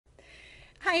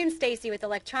Hi, I'm Stacy with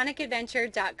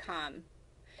electronicadventure.com.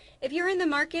 If you're in the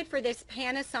market for this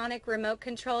Panasonic remote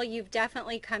control, you've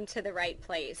definitely come to the right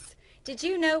place. Did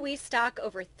you know we stock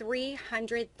over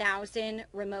 300,000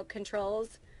 remote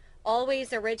controls?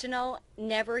 Always original,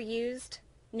 never used,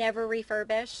 never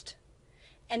refurbished.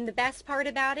 And the best part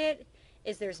about it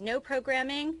is there's no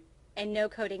programming and no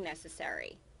coding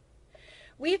necessary.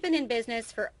 We've been in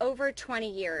business for over 20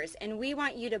 years, and we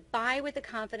want you to buy with the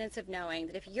confidence of knowing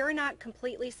that if you're not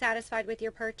completely satisfied with your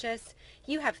purchase,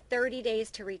 you have 30 days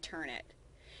to return it.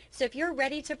 So if you're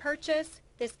ready to purchase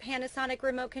this Panasonic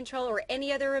remote control or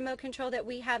any other remote control that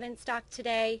we have in stock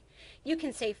today, you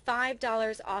can save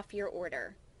 $5 off your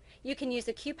order. You can use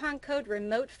the coupon code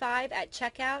REMOTE5 at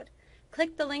checkout.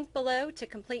 Click the link below to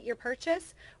complete your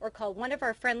purchase, or call one of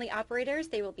our friendly operators.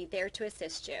 They will be there to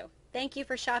assist you. Thank you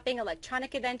for shopping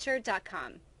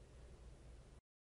electronicadventure.com.